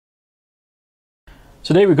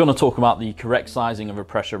Today we're going to talk about the correct sizing of a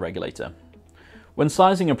pressure regulator. When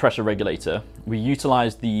sizing a pressure regulator, we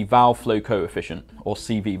utilize the valve flow coefficient, or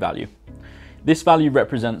CV value. This value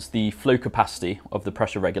represents the flow capacity of the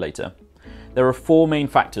pressure regulator. There are four main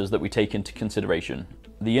factors that we take into consideration: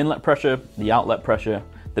 the inlet pressure, the outlet pressure,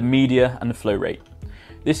 the media, and the flow rate.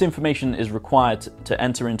 This information is required to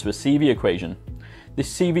enter into a CV equation.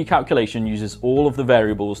 This CV calculation uses all of the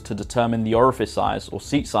variables to determine the orifice size or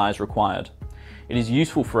seat size required. It is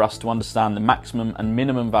useful for us to understand the maximum and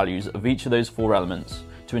minimum values of each of those four elements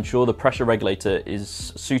to ensure the pressure regulator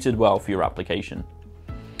is suited well for your application.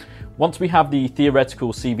 Once we have the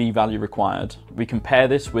theoretical CV value required, we compare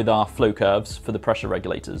this with our flow curves for the pressure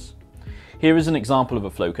regulators. Here is an example of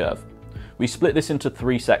a flow curve. We split this into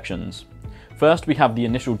three sections. First, we have the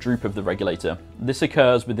initial droop of the regulator. This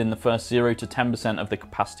occurs within the first 0 to 10% of the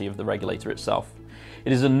capacity of the regulator itself.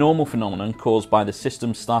 It is a normal phenomenon caused by the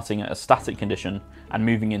system starting at a static condition and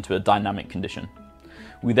moving into a dynamic condition.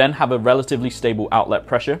 We then have a relatively stable outlet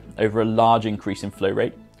pressure over a large increase in flow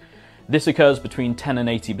rate. This occurs between 10 and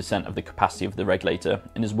 80% of the capacity of the regulator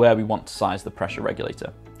and is where we want to size the pressure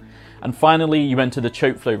regulator. And finally, you enter the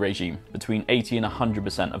choke flow regime between 80 and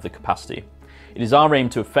 100% of the capacity. It is our aim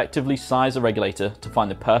to effectively size a regulator to find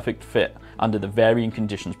the perfect fit under the varying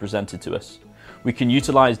conditions presented to us. We can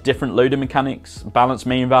utilize different loader mechanics, balanced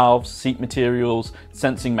main valves, seat materials,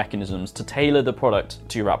 sensing mechanisms to tailor the product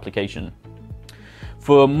to your application.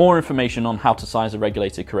 For more information on how to size a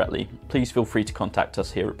regulator correctly, please feel free to contact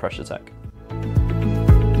us here at Pressure Tech.